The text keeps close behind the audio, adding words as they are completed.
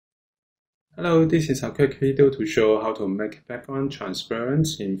Hello, this is a quick video to show how to make background transparent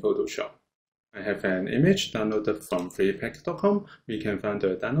in Photoshop. I have an image downloaded from freepik.com. We can find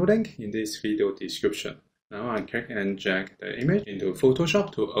the download link in this video description. Now I click and drag the image into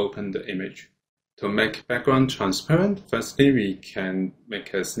Photoshop to open the image. To make background transparent, firstly we can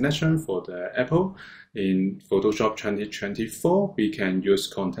make a selection for the apple. In Photoshop 2024, we can use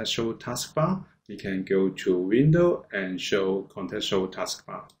Contextual Task Bar. We can go to Window and show Contextual Task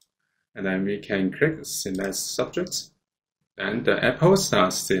Bar. And then we can click Select Subjects. Then the apples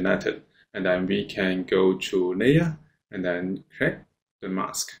are selected. And then we can go to Layer and then click the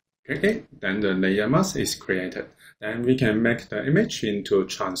mask. Click it, then the layer mask is created. Then we can make the image into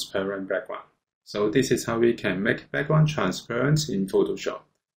transparent background. So this is how we can make background transparent in Photoshop.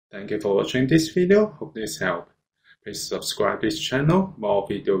 Thank you for watching this video. Hope this helped. Please subscribe this channel. More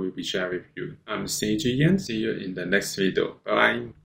video will be shared with you. I'm cgian. See you in the next video. Bye.